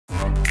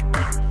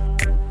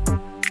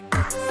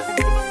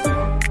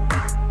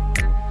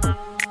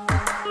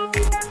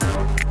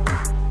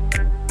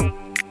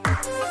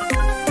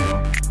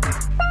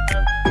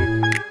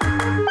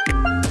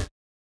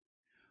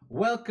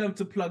Welcome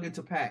to Plug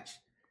Into Patch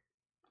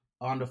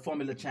on the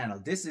Formula channel.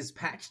 This is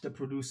Patch the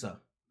Producer,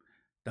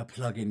 the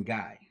plugin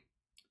guy,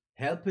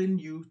 helping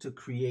you to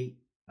create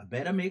a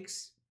better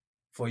mix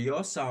for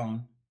your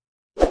sound,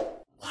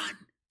 one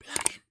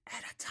plugin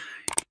at a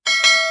time.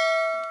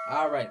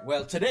 All right,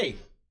 well, today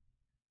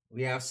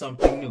we have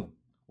something new.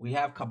 We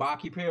have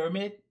Kabaki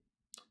Pyramid.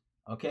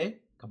 Okay,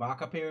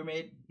 Kabaka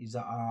Pyramid. He's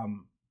a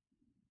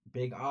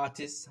big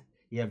artist.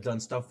 He have done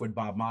stuff with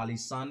Bob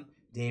Marley's son,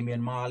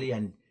 Damian Marley,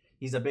 and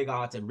he's a big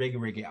artist,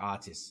 reggae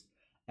artist.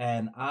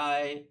 And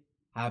I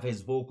have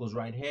his vocals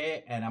right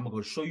here, and I'm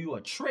going to show you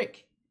a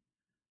trick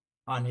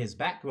on his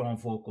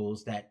background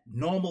vocals that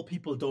normal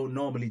people don't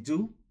normally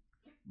do.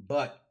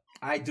 But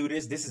I do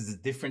this. This is a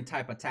different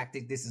type of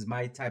tactic. This is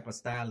my type of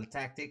style of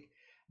tactic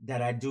that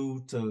I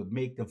do to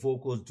make the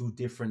vocals do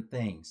different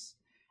things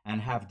and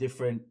have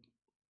different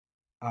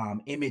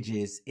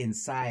images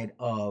inside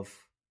of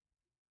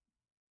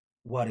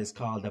what is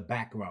called the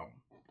background.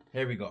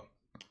 Here we go.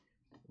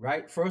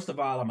 Right, first of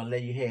all, I'm gonna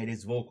let you hear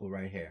this vocal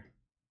right here.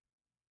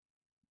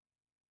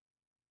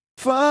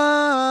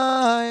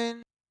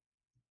 Fine,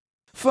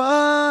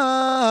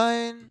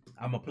 fine.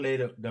 I'm gonna play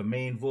the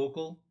main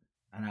vocal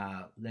and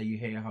I'll let you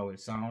hear how it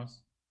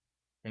sounds.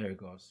 Here it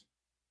goes.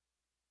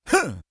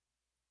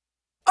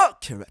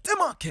 Accurate,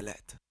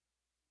 immaculate.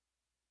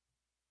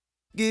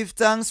 Give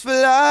thanks for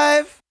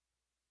life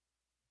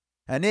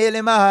and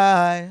hailing my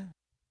high.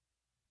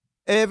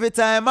 Every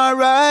time I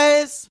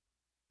rise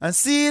and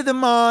see the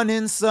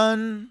morning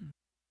sun,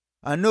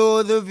 I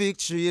know the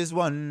victory is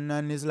won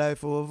and his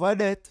life over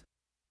death.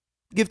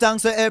 Give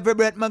thanks for every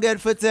breath I get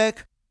for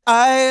take.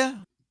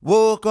 I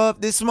woke up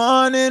this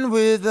morning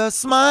with a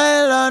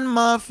smile on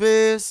my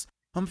face.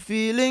 I'm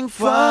feeling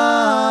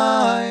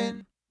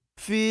fine,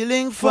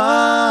 feeling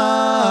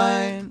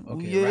fine.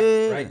 Okay,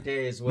 yeah. right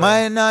there is where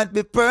might not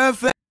be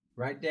perfect.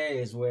 Right there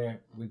is where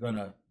I'm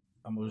gonna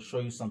show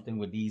you something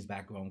with these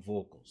background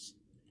vocals.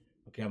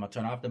 Okay, I'm gonna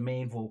turn off the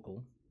main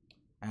vocal.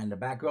 And the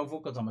background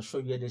vocals, I'm going to show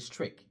you this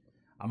trick.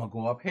 I'm going to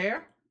go up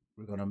here.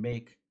 We're going to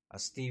make a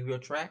stereo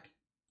track.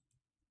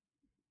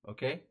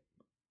 Okay.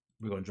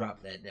 We're going to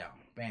drop that down.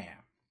 Bam.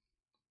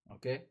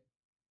 Okay.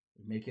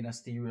 We're making a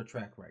stereo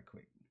track right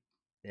quick.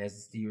 There's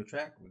the stereo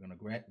track. We're going to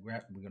grab,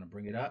 we're going to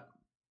bring it up.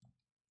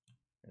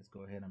 Let's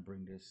go ahead and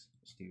bring this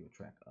stereo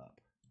track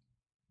up.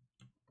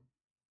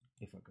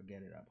 If I could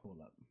get it up. Hold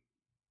up.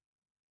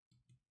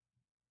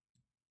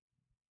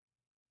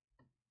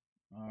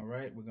 All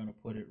right. We're going to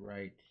put it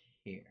right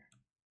here.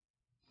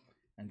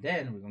 And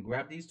then we're going to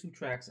grab these two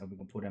tracks and we're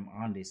going to put them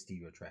on this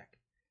stereo track.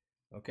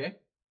 Okay?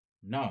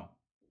 Now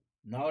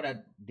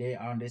that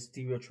they're on this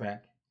stereo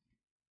track,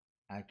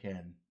 I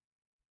can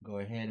go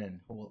ahead and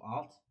hold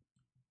Alt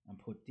and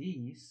put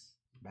these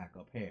back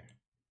up here.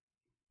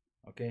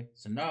 Okay?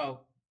 So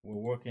now we're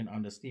working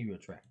on the stereo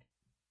track.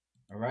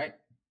 All right?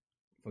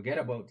 Forget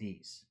about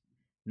these.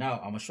 Now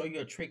I'm going to show you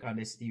a trick on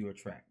this stereo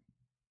track.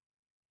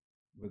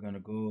 We're going to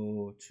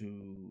go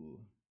to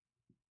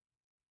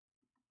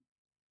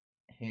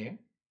here,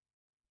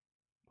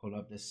 pull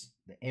up the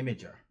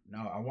imager.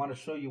 Now I want to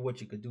show you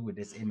what you could do with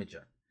this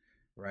imager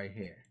right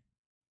here.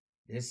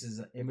 This is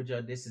an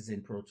imager. This is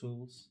in Pro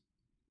Tools.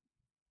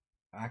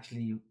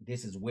 Actually,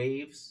 this is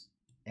Waves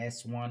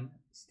S1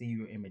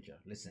 stereo imager.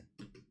 Listen,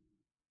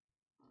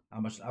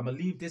 I'm gonna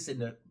leave this in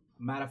the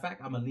matter of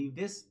fact. I'm gonna leave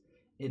this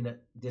in the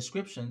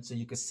description so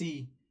you can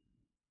see,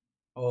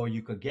 or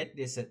you could get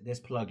this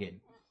plugin.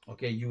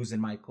 Okay, using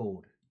my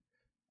code.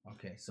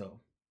 Okay, so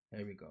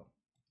here we go.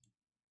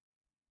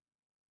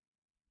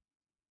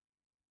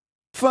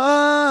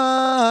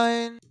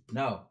 Fine.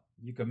 Now,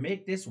 you can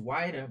make this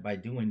wider by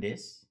doing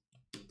this.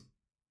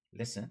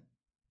 Listen.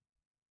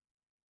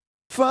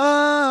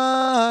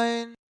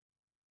 Fine.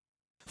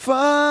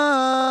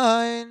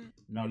 Fine.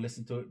 Now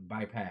listen to it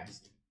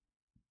bypassed.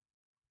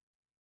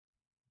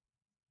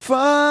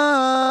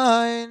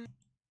 Fine.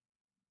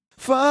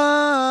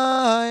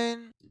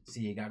 Fine.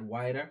 See, it got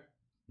wider.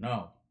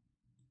 Now,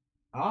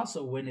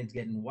 also when it's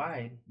getting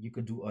wide, you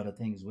could do other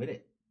things with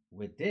it.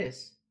 With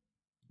this,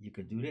 you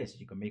could do this.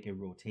 You can make it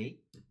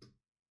rotate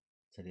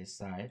to this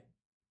side.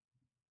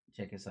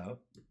 Check this out.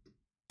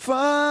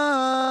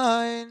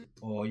 Fine.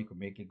 Or you can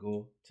make it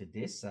go to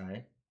this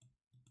side,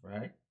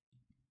 right?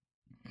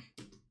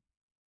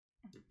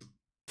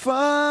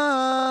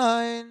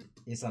 Fine.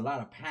 It's a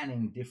lot of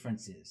panning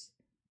differences.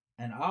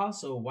 And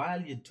also,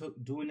 while you're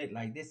doing it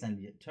like this and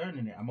you're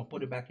turning it, I'm going to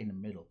put it back in the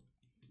middle,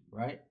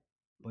 right?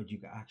 But you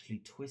can actually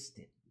twist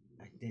it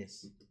like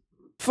this.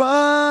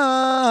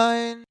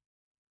 Fine.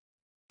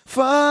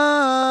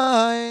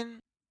 Fine.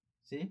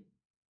 See?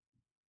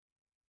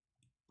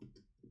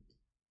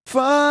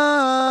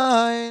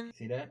 Fine.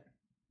 See that?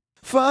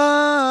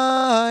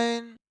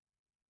 Fine.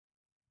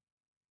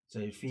 So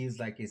it feels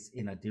like it's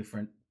in a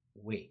different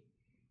way.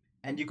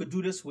 And you could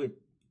do this with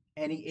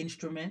any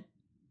instrument,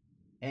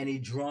 any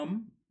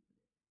drum,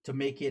 to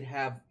make it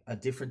have a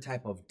different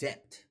type of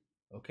depth.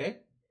 Okay,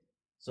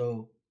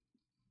 so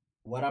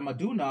what I'm gonna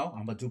do now,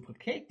 I'm gonna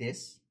duplicate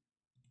this.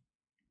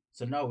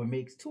 So now it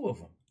makes two of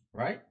them,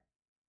 right?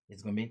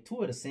 It's gonna make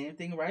two of the same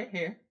thing right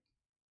here,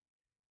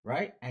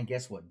 right? And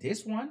guess what?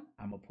 This one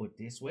I'm gonna put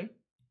this way,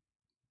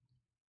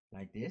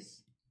 like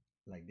this,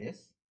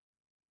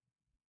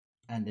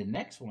 and the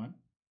next one,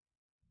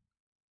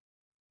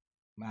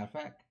 matter of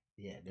fact,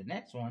 yeah, the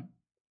next one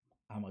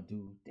I'm gonna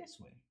do this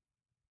way.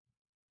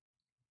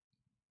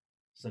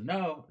 So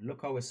now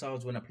look how it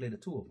sounds when I play the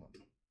two of them.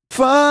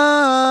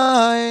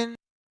 Fine,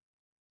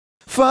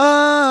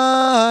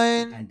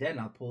 fine. And then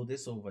I'll pull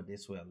this over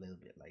this way a little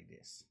bit like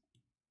this.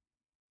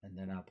 And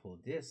then I'll pull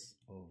this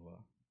over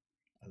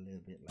a little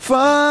bit like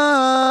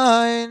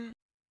fine,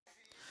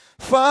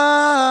 this.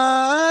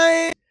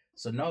 Fine.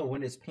 So now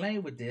when it's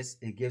playing with this,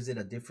 it gives it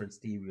a different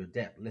stereo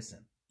depth.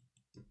 Listen.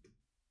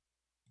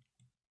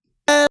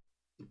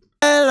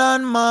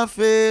 On my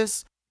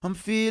face, I'm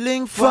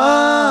feeling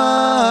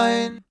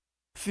fine.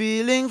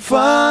 Feeling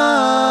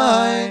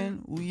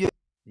fine. Ooh, yeah.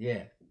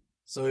 Yeah.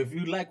 So if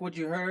you like what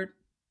you heard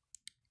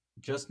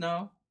just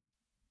now,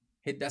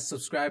 hit that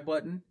subscribe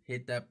button,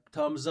 hit that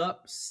thumbs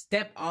up,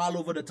 step all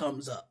over the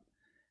thumbs up,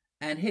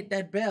 and hit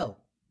that bell,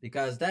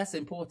 because that's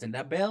important.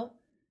 That bell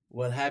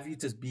will have you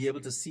to be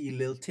able to see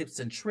little tips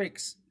and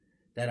tricks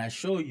that I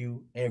show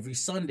you every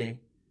Sunday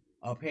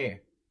up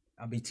here.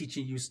 I'll be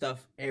teaching you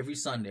stuff every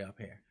Sunday up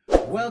here.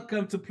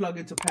 Welcome to Plug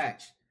Into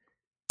Patch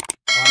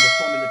on the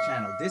Formula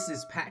channel. This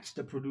is Patch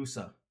Da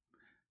Produsah,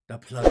 the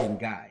plugin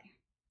guy,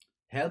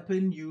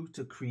 helping you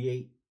to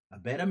create a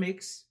better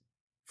mix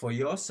for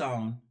your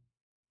sound,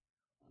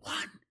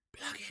 one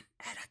plugin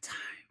at a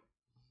time.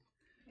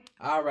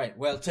 All right,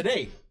 well,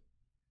 today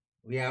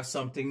we have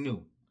something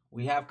new.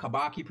 We have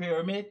Kabaki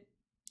Pyramid.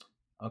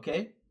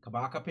 Okay,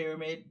 Kabaka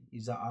Pyramid.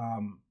 He's a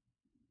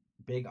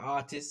big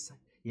artist.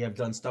 He have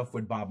done stuff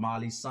with Bob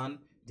Marley's son,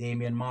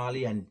 Damian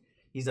Marley, and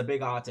he's a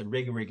big artist,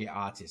 reggae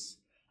artist.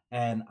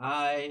 And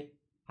I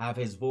have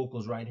his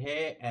vocals right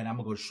here, and I'm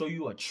going to show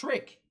you a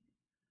trick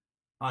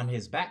on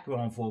his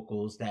background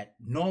vocals that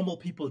normal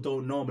people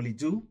don't normally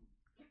do,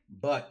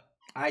 but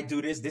I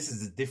do this. This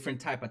is a different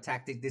type of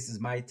tactic. This is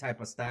my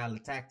type of style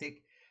of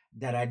tactic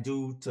that I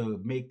do to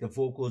make the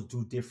vocals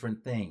do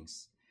different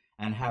things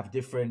and have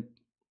different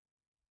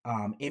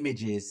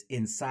images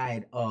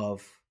inside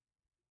of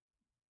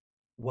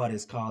what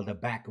is called the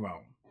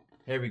background.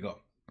 Here we go.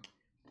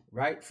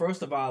 Right?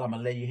 First of all, I'm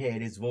going to let you hear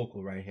this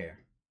vocal right here.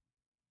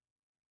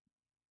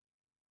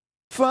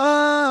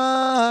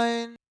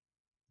 Fine.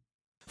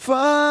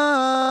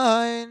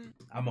 Fine.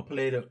 I'm going to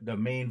play the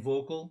main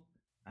vocal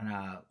and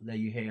I'll let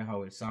you hear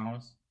how it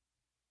sounds.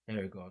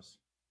 Here it goes.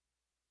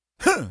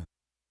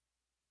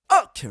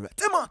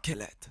 Accurate,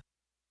 immaculate.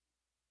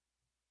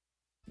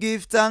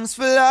 Give thanks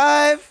for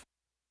life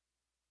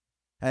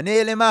and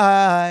hailing my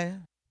high.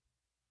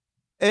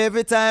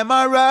 Every time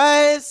I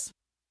rise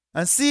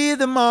and see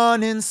the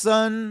morning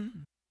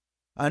sun,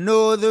 I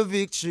know the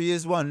victory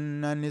is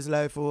won and is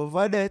life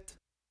over death.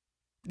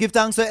 Give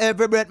thanks for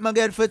every breath I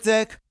get for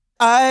take.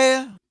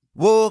 I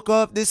woke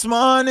up this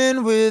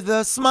morning with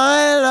a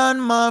smile on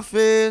my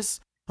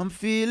face. I'm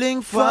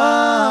feeling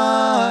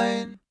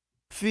fine.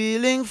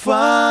 Feeling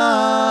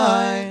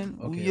fine.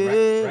 Okay,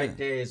 yeah. right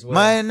there is where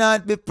might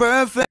not be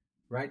perfect.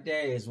 Right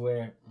there is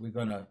where I'm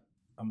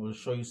gonna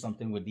show you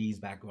something with these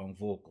background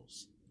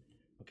vocals.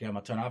 Okay, I'm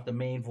gonna turn off the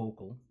main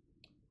vocal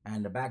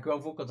and the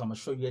background vocals. I'm gonna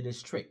show you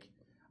this trick.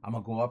 I'm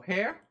gonna go up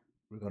here.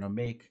 We're gonna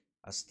make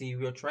a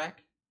stereo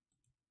track.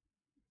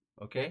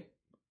 Okay,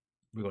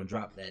 we're gonna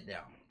drop that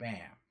down.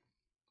 Bam.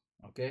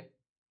 Okay,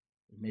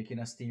 we're making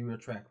a stereo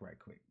track right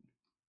quick.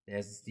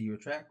 There's the stereo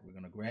track. We're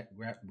gonna grab.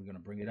 We're gonna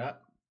bring it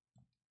up.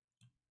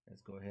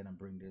 Let's go ahead and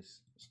bring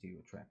this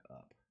stereo track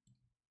up.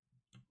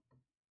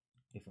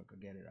 If I could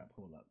get it up,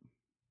 hold up.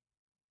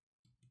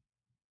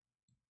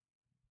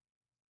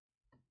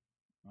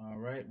 All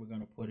right, we're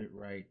gonna put it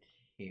right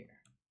here.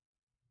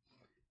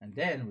 And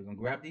then we're gonna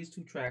grab these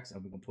two tracks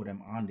and we're gonna put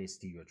them on this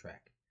stereo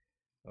track.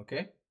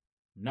 Okay?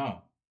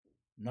 Now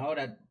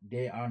that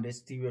they're on this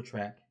stereo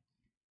track,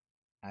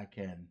 I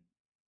can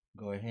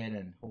go ahead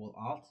and hold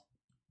Alt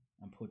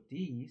and put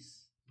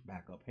these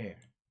back up here.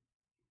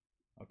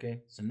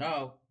 Okay, so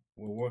now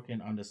we're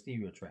working on the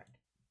stereo track.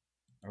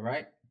 All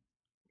right,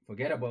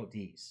 forget about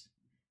these.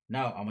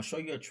 Now I'm gonna show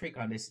you a trick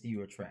on this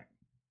stereo track.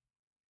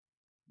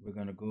 We're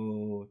gonna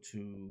go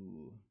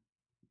to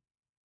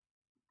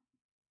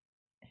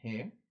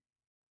here,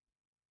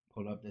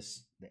 pull up the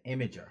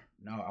imager.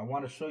 Now I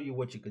want to show you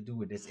what you could do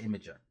with this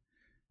imager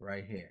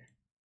right here.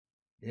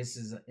 This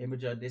is an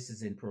imager. This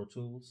is in Pro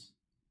Tools.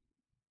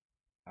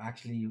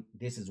 Actually,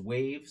 this is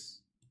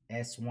Waves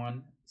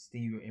S1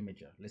 stereo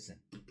imager. Listen,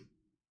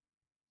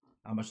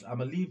 I'm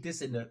gonna leave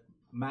this in the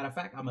matter of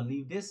fact. I'm gonna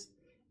leave this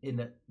in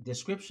the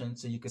description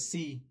so you can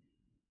see,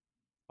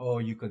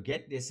 or you could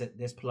get this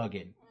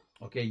plugin.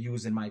 Okay,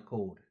 using my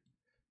code.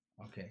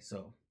 Okay,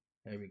 so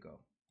here we go.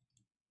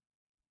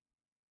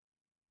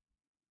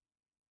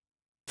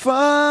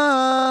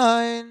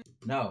 Fine.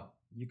 Now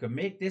You can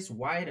make this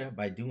wider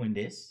by doing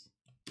this.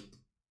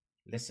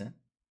 Listen.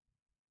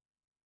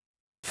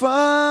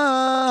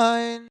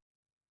 Fine.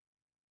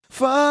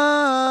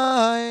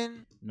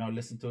 Fine. Now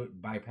listen to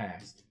it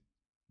bypassed.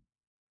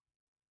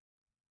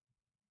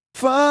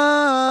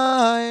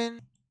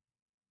 Fine.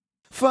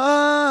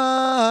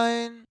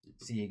 Fine.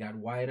 See, it got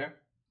wider.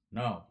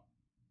 No.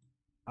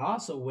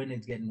 Also, when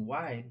it's getting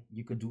wide,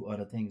 you could do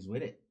other things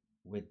with it.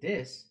 With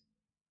this,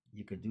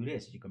 you could do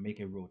this. You can make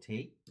it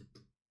rotate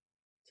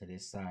to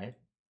this side.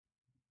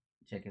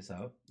 Check this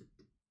out.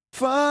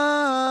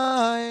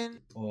 Fine.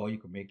 Or you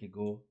can make it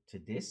go to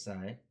this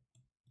side,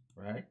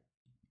 right?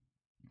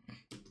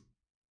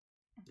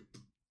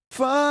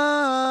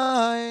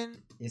 Fine.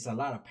 It's a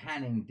lot of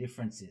panning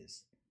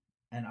differences.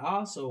 And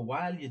also,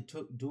 while you're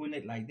doing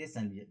it like this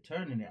and you're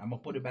turning it, I'm going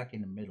to put it back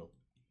in the middle,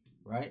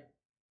 right?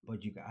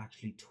 But you can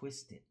actually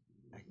twist it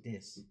like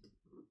this.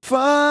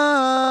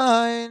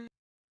 Fine.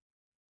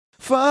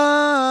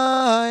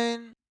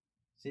 Fine.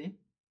 See?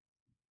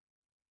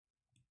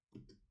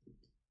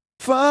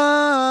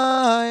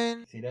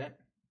 Fine. See that?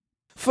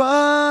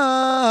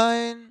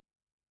 Fine.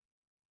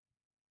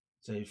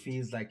 So it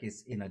feels like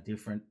it's in a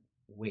different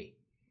way.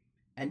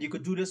 And you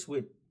could do this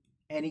with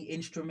any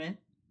instrument,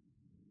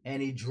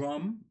 any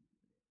drum,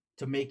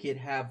 to make it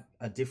have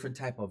a different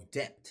type of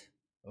depth.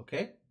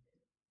 Okay?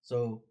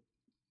 So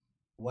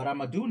what I'm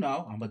going to do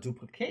now, I'm going to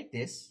duplicate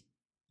this.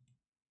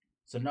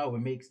 So now it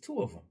makes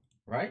two of them,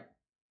 right?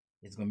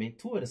 It's going to make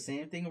two of the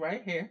same thing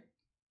right here.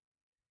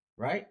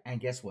 Right? And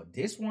guess what?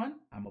 This one,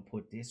 I'm going to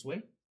put this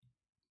way.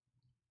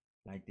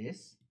 Like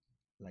this.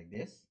 Like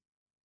this.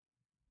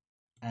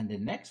 And the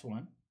next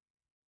one,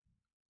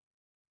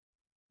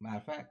 matter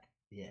of fact,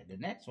 yeah, the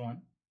next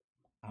one,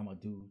 I'm going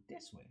to do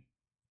this way.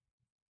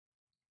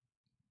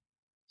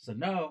 So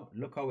now,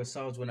 look how it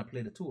sounds when I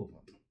play the two of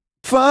them.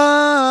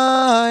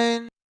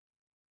 Fine.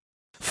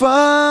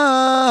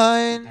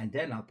 Fine. And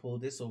then I'll pull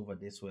this over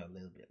this way a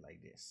little bit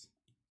like this.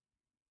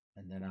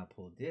 And then I'll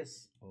pull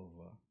this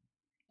over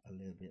a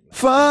little bit like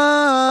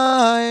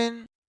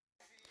Fine.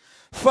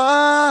 this.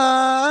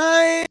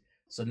 Fine.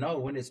 So now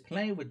when it's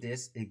playing with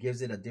this, it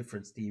gives it a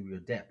different stereo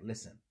depth.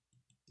 Listen.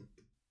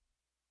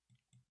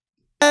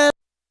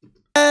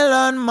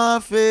 On my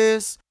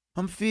face,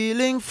 I'm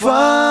feeling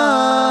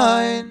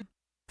fine.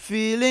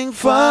 Feeling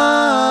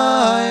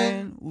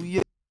fine. Ooh,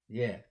 yeah.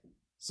 Yeah.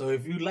 So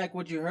if you like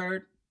what you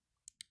heard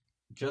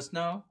just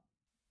now,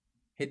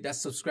 hit that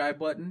subscribe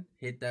button,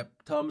 hit that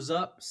thumbs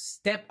up,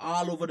 step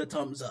all over the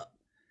thumbs up,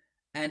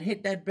 and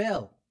hit that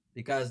bell,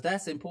 because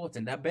that's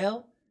important. That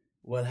bell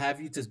will have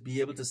you to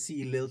be able to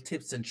see little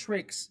tips and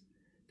tricks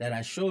that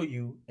I show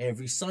you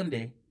every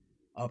Sunday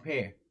up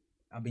here.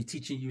 I'll be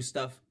teaching you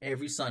stuff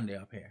every Sunday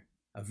up here.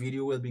 A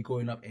video will be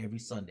going up every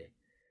Sunday.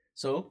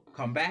 So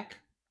come back,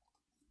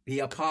 be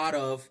a part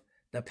of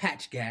the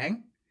Patch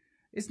Gang.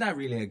 It's not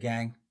really a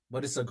gang,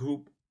 but it's a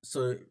group.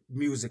 So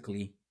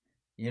musically,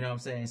 you know what I'm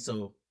saying?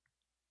 So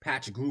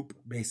Patch group,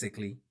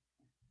 basically.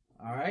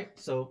 All right.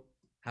 So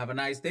have a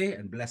nice day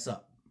and bless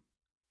up.